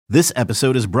This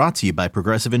episode is brought to you by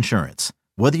Progressive Insurance.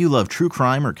 Whether you love true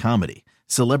crime or comedy,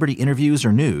 celebrity interviews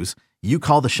or news, you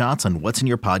call the shots on what's in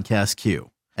your podcast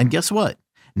queue. And guess what?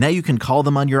 Now you can call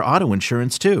them on your auto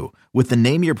insurance too with the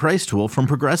Name Your Price tool from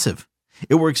Progressive.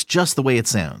 It works just the way it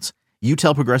sounds. You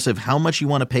tell Progressive how much you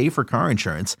want to pay for car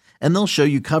insurance, and they'll show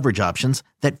you coverage options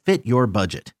that fit your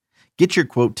budget. Get your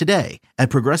quote today at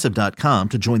Progressive.com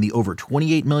to join the over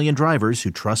 28 million drivers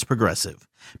who trust Progressive.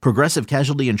 Progressive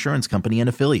Casualty Insurance Company and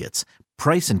Affiliates.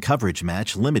 Price and coverage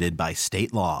match limited by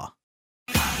state law.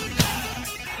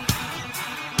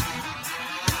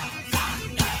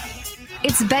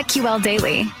 It's BetQL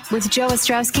Daily with Joe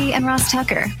Ostrowski and Ross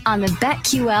Tucker on the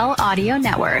BetQL Audio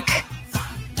Network.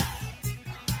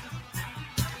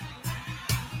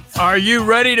 Are you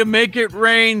ready to make it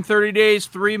rain? 30 days,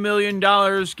 $3 million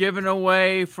given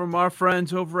away from our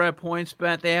friends over at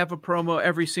PointsBet. They have a promo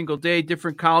every single day,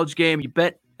 different college game. You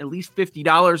bet at least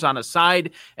 $50 on a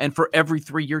side, and for every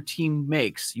three your team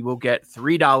makes, you will get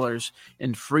 $3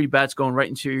 in free bets going right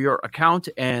into your account.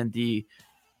 And the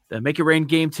Make It Rain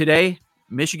game today,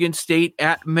 Michigan State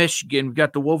at Michigan. We've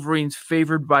got the Wolverines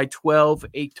favored by 12,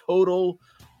 a total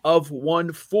of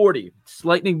 140. It's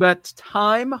lightning bet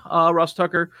time. Ross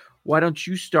Tucker, why don't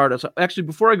you start us? Actually,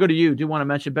 before I go to you, I do want to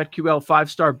mention BetQL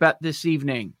 5-star bet this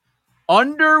evening.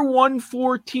 Under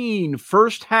 114,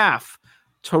 first half,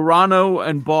 Toronto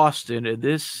and Boston. And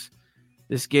this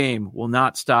game will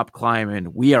not stop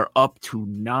climbing. We are up to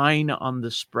 9 on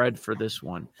the spread for this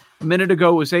one. A minute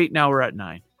ago it was 8, now we're at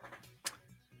 9.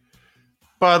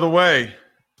 By the way,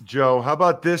 Joe, how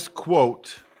about this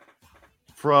quote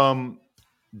from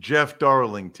Jeff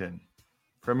Darlington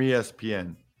from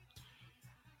ESPN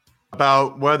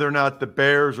about whether or not the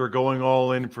Bears are going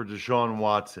all in for Deshaun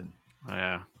Watson?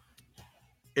 Yeah.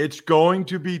 It's going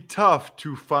to be tough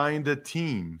to find a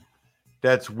team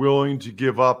that's willing to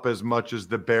give up as much as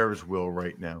the Bears will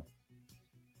right now.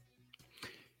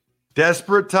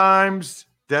 Desperate times,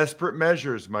 desperate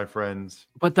measures, my friends.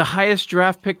 But the highest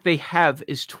draft pick they have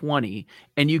is 20,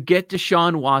 and you get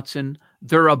Deshaun Watson.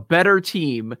 They're a better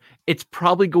team. It's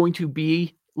probably going to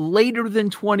be later than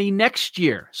 20 next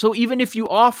year. So even if you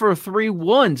offer 3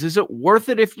 ones, is it worth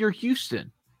it if you're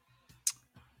Houston?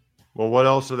 Well, what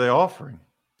else are they offering?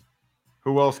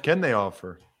 Who else can they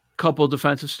offer? Couple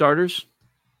defensive starters.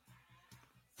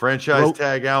 Franchise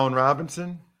tag Allen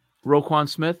Robinson. Roquan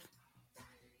Smith.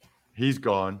 He's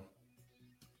gone.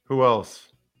 Who else?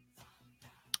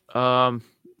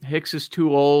 Hicks is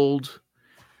too old.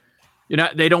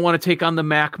 They don't want to take on the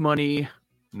Mac money.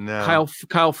 No.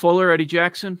 Kyle Fuller, Eddie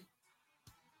Jackson.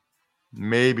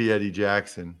 Maybe Eddie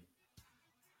Jackson.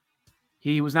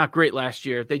 He was not great last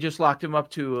year. They just locked him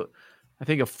up to, I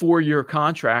think, a 4-year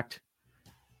contract.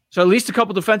 So at least a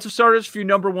couple defensive starters, a few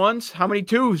number ones. How many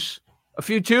twos? A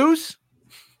few twos?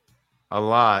 A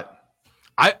lot.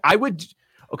 I would,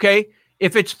 okay,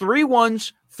 if it's 3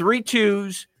 ones, 3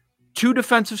 twos, 2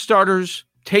 defensive starters,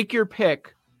 take your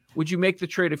pick. Would you make the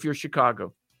trade if you're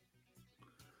Chicago?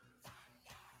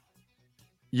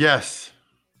 Yes.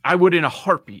 I would in a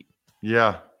heartbeat.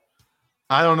 Yeah.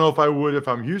 I don't know if I would if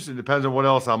I'm Houston. Depends on what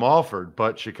else I'm offered,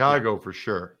 but Chicago for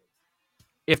sure.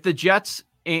 If the Jets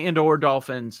and or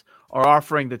Dolphins are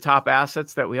offering the top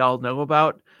assets that we all know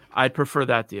about, I'd prefer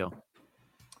that deal.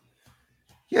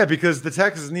 Yeah, because the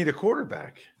Texans need a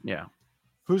quarterback. Yeah.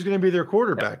 Who's going to be their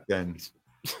quarterback then?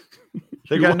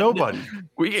 They got nobody.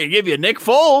 We can give you Nick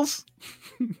Foles.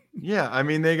 Yeah, I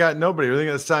mean, they got nobody. Are they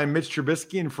going to sign Mitch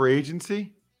Trubisky in free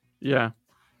agency? Yeah.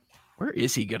 Where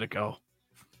is he going to go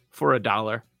for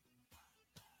 $1?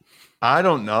 I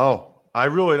don't know.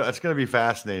 It's going to be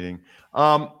fascinating.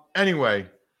 Anyway,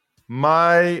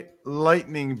 my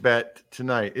lightning bet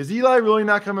tonight. Is Eli really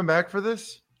not coming back for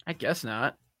this? I guess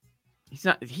not. He's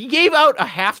not. He gave out a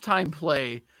halftime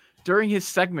play during his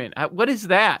segment. What is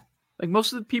that? Like,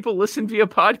 most of the people listen via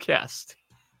podcast.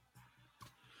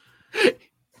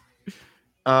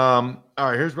 All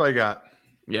right, here's what I got.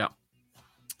 Yeah.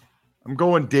 I'm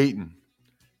going Dayton.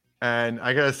 And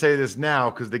I got to say this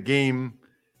now because the game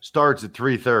starts at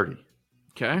 3:30.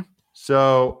 Okay.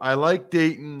 So I like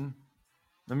Dayton.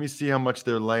 Let me see how much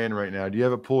they're laying right now. Do you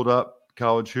have it pulled up,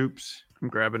 College Hoops? I'm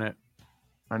grabbing it.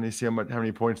 I need to see how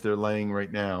many points they're laying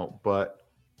right now. But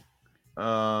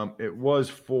it was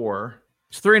 4.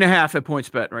 It's 3.5 at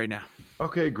PointsBet right now.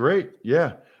 Okay, great.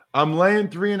 Yeah. I'm laying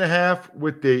 3.5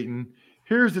 with Dayton.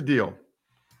 Here's the deal.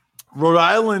 Rhode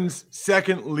Island's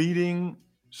second leading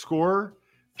scorer,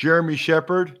 Jeremy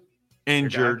Shepard,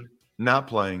 injured, not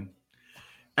playing.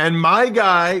 And my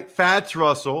guy, Fats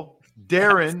Russell,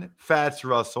 Darren Fats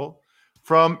Russell,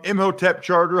 from Imhotep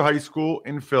Charter High School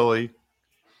in Philly,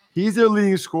 he's their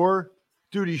leading scorer,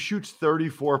 Dude, he shoots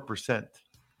 34%.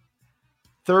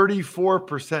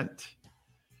 34%.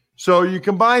 So you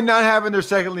combine not having their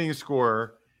second leading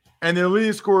scorer and their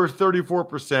leading scorer is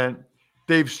 34%.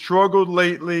 They've struggled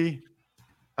lately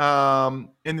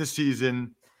in the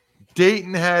season.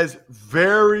 Dayton has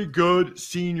very good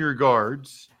senior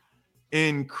guards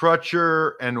in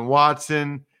Crutcher and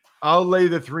Watson. I'll lay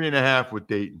the 3.5 with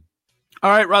Dayton.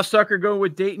 All right, Ross Tucker going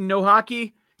with Dayton. No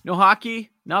hockey? No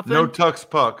hockey? Nothing? No tucks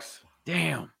pucks.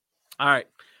 Damn. All right.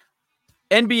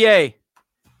 NBA,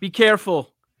 be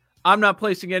careful. I'm not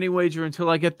placing any wager until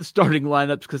I get the starting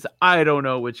lineups because I don't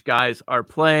know which guys are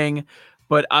playing.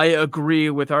 But I agree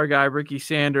with our guy, Ricky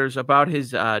Sanders, about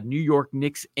his New York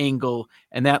Knicks angle,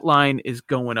 and that line is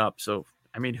going up. So,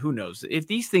 I mean, who knows? If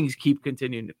these things keep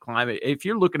continuing to climb, if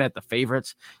you're looking at the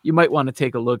favorites, you might want to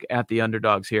take a look at the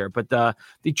underdogs here. But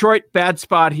Detroit, bad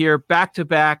spot here,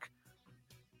 back-to-back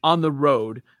on the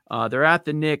road. They're at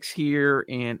the Knicks here,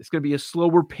 and it's going to be a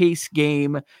slower pace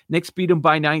game. Knicks beat them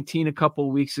by 19 a couple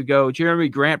of weeks ago. Jeremy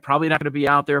Grant probably not going to be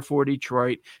out there for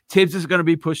Detroit. Tibbs is going to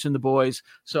be pushing the boys,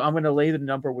 so I'm going to lay the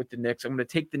number with the Knicks. I'm going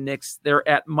to take the Knicks. They're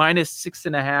at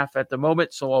 -6.5 at the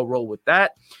moment, so I'll roll with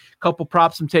that. A couple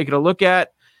props I'm taking a look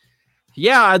at.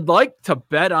 Yeah, I'd like to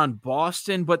bet on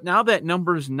Boston, but now that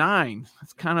number's 9,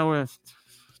 it's kind of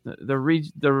the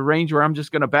range where I'm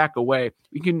just going to back away.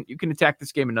 You can attack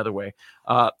this game another way.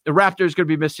 The Raptors going to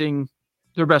be missing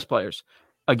their best players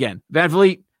again. Van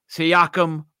Vliet,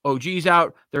 Siakam, OG's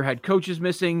out. Their head coach is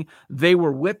missing. They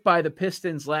were whipped by the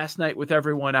Pistons last night with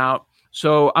everyone out.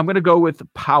 So I'm going to go with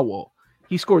Powell.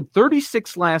 He scored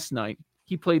 36 last night.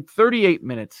 He played 38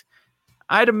 minutes.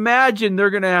 I'd imagine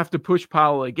they're going to have to push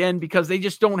Powell again because they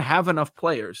just don't have enough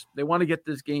players. They want to get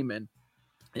this game in.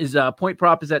 His point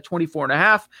prop is at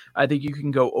 24.5. I think you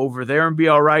can go over there and be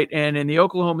all right. And in the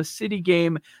Oklahoma City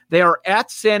game, they are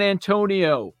at San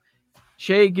Antonio.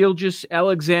 Shai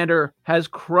Gilgeous-Alexander has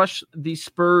crushed the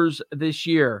Spurs this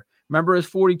year. Remember his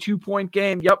 42-point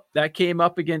game? Yep, that came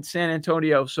up against San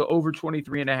Antonio. So over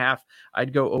 23.5.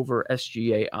 I'd go over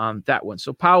SGA on that one.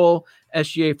 So Powell,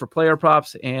 SGA for player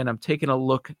props, and I'm taking a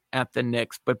look at the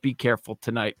Knicks. But be careful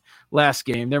tonight. Last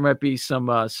game, there might be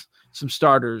some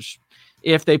starters.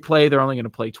 If they play, they're only going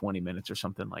to play 20 minutes or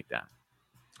something like that.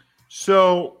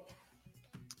 So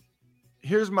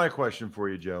here's my question for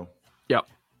you, Joe. Yep.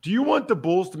 Do you want the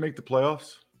Bulls to make the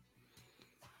playoffs?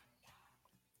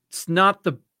 It's not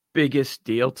the biggest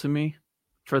deal to me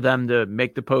for them to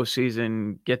make the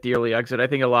postseason, get the early exit. I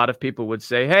think a lot of people would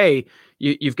say, hey,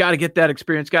 you've got to get that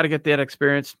experience,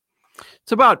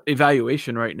 It's about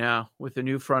evaluation right now with the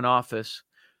new front office.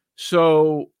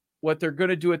 So what they're going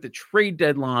to do at the trade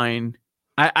deadline,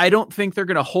 I don't think they're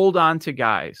going to hold on to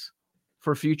guys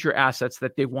for future assets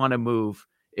that they want to move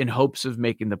in hopes of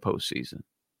making the postseason.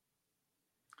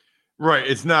 Right.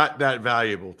 It's not that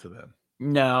valuable to them.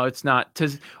 No, it's not.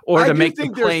 I make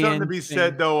think the there's something to be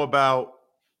said, though, about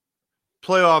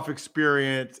playoff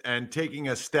experience and taking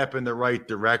a step in the right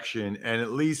direction and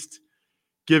at least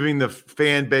giving the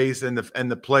fan base and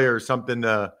the players something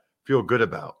to feel good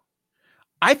about.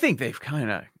 I think they've kind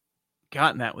of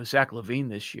gotten that with Zach LaVine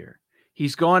this year.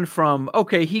 He's gone from,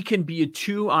 okay, he can be a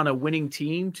 2 on a winning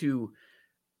team to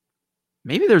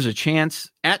maybe there's a chance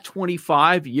at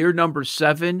 25, year number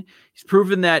 7. He's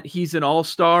proven that he's an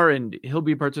all-star and he'll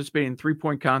be participating in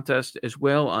 3-point contest as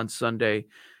well on Sunday,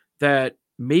 that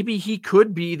maybe he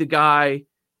could be the guy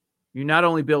you not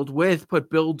only build with,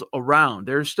 but build around.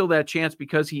 There's still that chance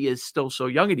because he is still so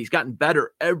young and he's gotten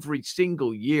better every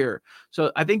single year.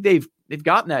 So I think they've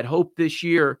gotten that hope this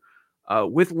year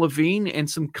with LaVine and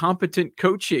some competent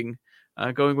coaching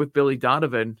going with Billy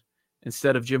Donovan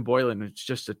instead of Jim Boylan. It's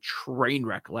just a train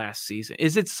wreck last season.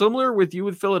 Is it similar with you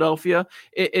with Philadelphia?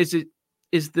 Is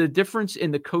the difference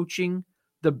in the coaching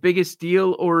the biggest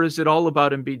deal, or is it all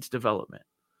about Embiid's development?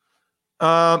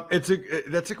 That's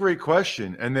a great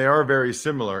question, and they are very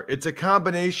similar. It's a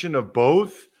combination of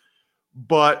both,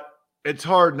 but it's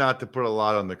hard not to put a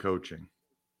lot on the coaching.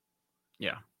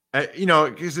 Yeah.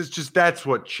 Because it's just that's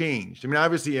what changed. I mean,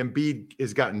 obviously Embiid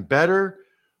has gotten better,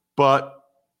 but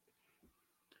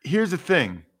here's the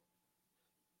thing.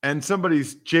 And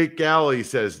Jake Galley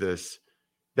says this,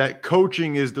 that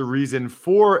coaching is the reason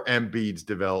for Embiid's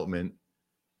development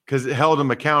because it held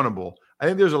him accountable. I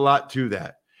think there's a lot to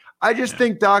that. I just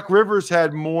think Doc Rivers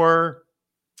had more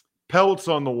pelts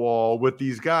on the wall with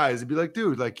these guys and be like,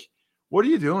 dude, like, what are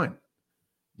you doing?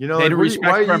 They had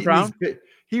respect for Brown.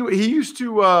 He used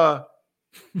to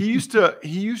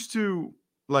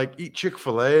like eat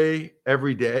Chick-fil-A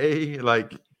every day.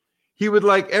 Like he would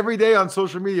like every day on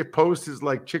social media post his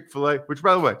like Chick-fil-A, which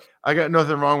by the way, I got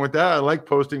nothing wrong with that. I like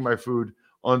posting my food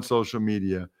on social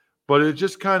media. But it's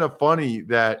just kind of funny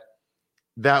that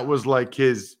was like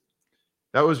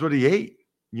that was what he ate.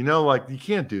 You know, like you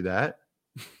can't do that.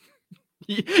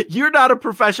 You're not a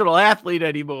professional athlete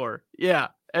anymore. Yeah.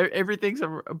 Everything's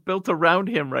built around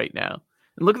him right now.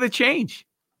 And look at the change.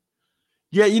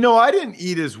 Yeah, you know, I didn't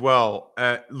eat as well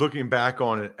looking back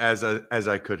on it as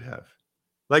I could have.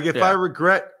 Like if I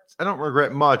don't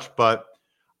regret much, but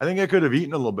I think I could have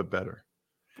eaten a little bit better.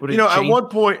 You know, at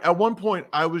one point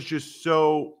I was just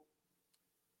so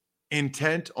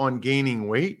intent on gaining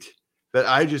weight that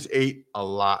I just ate a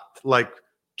lot. Like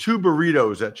 2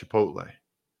 burritos at Chipotle,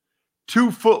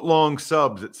 2 foot-long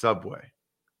subs at Subway.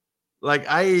 Like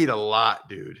I ate a lot,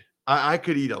 dude. I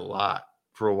could eat a lot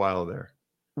for a while there.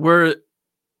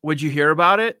 Would you hear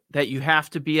about it? That you have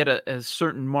to be at a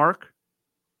certain mark?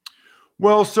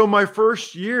 Well, so my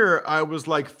first year, I was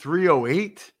like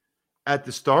 308 at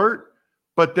the start.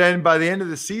 But then by the end of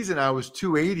the season, I was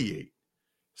 288.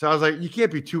 So I was like, you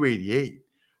can't be 288.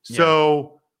 Yeah.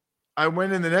 So I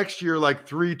went in the next year like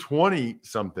 320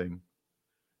 something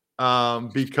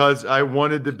because I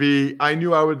wanted to be, I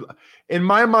knew I would, in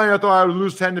my mind, I thought I would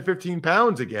lose 10 to 15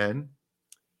 pounds again.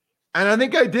 And I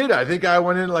think I did. I think I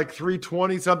went in like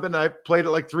 320 something. I played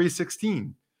at like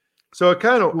 316. So it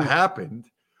kind of happened.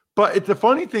 But the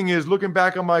funny thing is, looking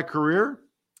back on my career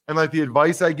and like the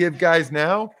advice I give guys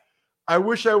now, I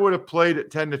wish I would have played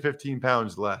at 10 to 15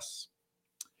 pounds less.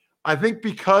 I think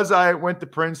because I went to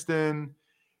Princeton,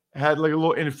 had like a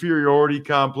little inferiority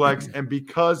complex, and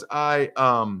because I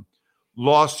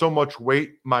lost so much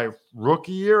weight my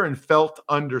rookie year and felt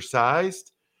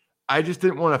undersized, I just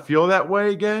didn't want to feel that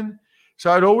way again.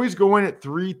 So I'd always go in at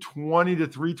 320 to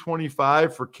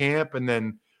 325 for camp and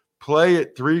then play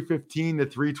at 315 to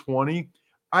 320.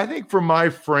 I think for my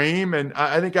frame, and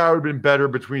I think I would have been better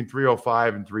between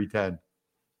 305 and 310.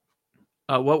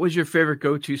 What was your favorite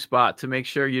go-to spot to make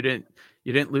sure you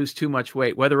didn't lose too much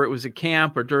weight, whether it was at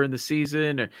camp or during the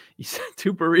season? Or you said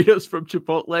 2 burritos from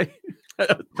Chipotle.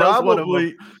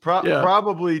 Probably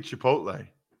Chipotle.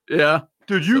 Yeah.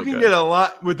 Dude, you can get a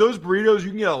lot with those burritos. You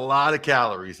can get a lot of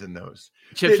calories in those.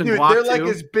 Chips and guac, they're like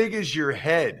as big as your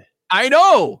head. I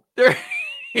know. They're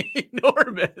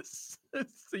enormous.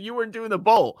 So you weren't doing the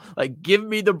bowl. Like, give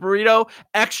me the burrito,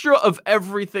 extra of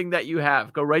everything that you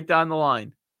have. Go right down the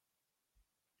line.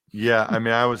 Yeah, I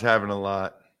mean, I was having a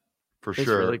lot for sure. It's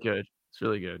really good. It's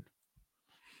really good.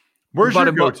 Where's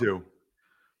your go-to?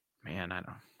 Man, I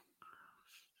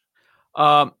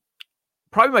don't.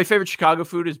 Probably my favorite Chicago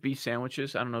food is beef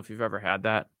sandwiches. I don't know if you've ever had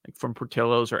that, like from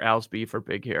Portillo's or Al's Beef or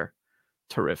Big Hair.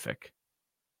 Terrific.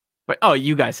 But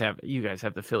you guys have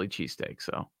the Philly cheesesteak,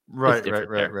 so right.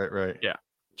 Yeah,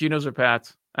 Geno's or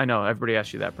Pat's. I know everybody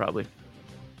asks you that probably.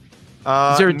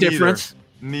 Is there a difference?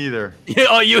 Neither.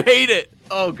 Oh, you hate it.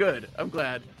 Oh, good. I'm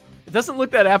glad. It doesn't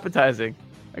look that appetizing.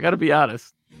 I got to be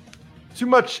honest. Too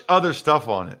much other stuff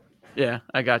on it. Yeah,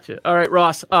 I got you. All right,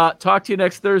 Ross. Talk to you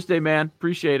next Thursday, man.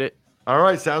 Appreciate it. All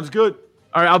right, sounds good.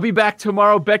 All right, I'll be back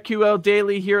tomorrow. BetQL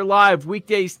Daily here live,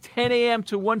 weekdays 10 a.m.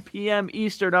 to 1 p.m.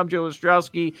 Eastern. I'm Joe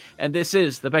Ostrowski, and this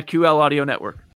is the BetQL Audio Network.